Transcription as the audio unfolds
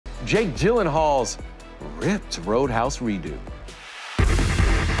Jake Gyllenhaal's ripped Roadhouse redo.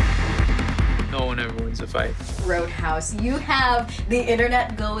 No one ever wins a fight. Roadhouse, you have the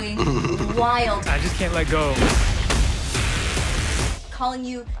internet going wild. I just can't let go. Calling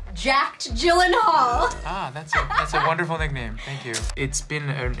you Jacked Gyllenhaal. Ah, that's a wonderful nickname. Thank you. It's been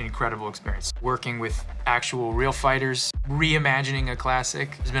an incredible experience. Working with actual real fighters, reimagining a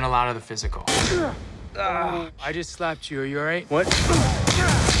classic. There's been a lot of the physical. I just slapped you. Are you all right? What?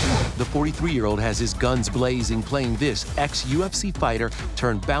 The 43-year-old has his guns blazing playing this ex-UFC fighter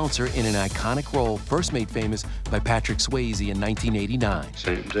turned bouncer in an iconic role first made famous by Patrick Swayze in 1989.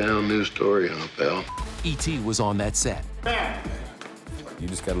 Same town, new story, huh, pal? E.T. was on that set. You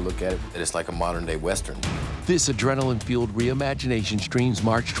just gotta look at it, and it's like a modern-day Western. This adrenaline-fueled reimagination streams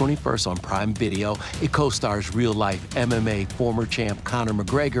March 21st on Prime Video. It co-stars real-life MMA former champ Conor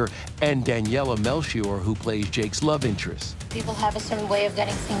McGregor and Daniela Melchior, who plays Jake's love interest. People have a certain way of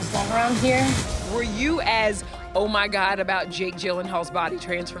getting things done around here. Were you as, oh my God, about Jake Gyllenhaal's body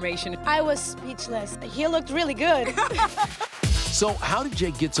transformation? I was speechless. He looked really good. So how did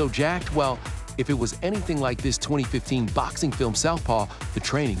Jake get so jacked? Well, if it was anything like this 2015 boxing film Southpaw, the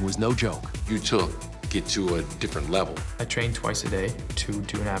training was no joke. You took get to a different level. I train twice a day,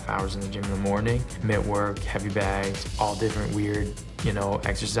 2.5 hours in the gym in the morning, mitt work, heavy bags, all different weird,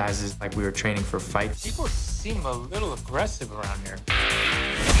 exercises like we were training for fights. People seem a little aggressive around here.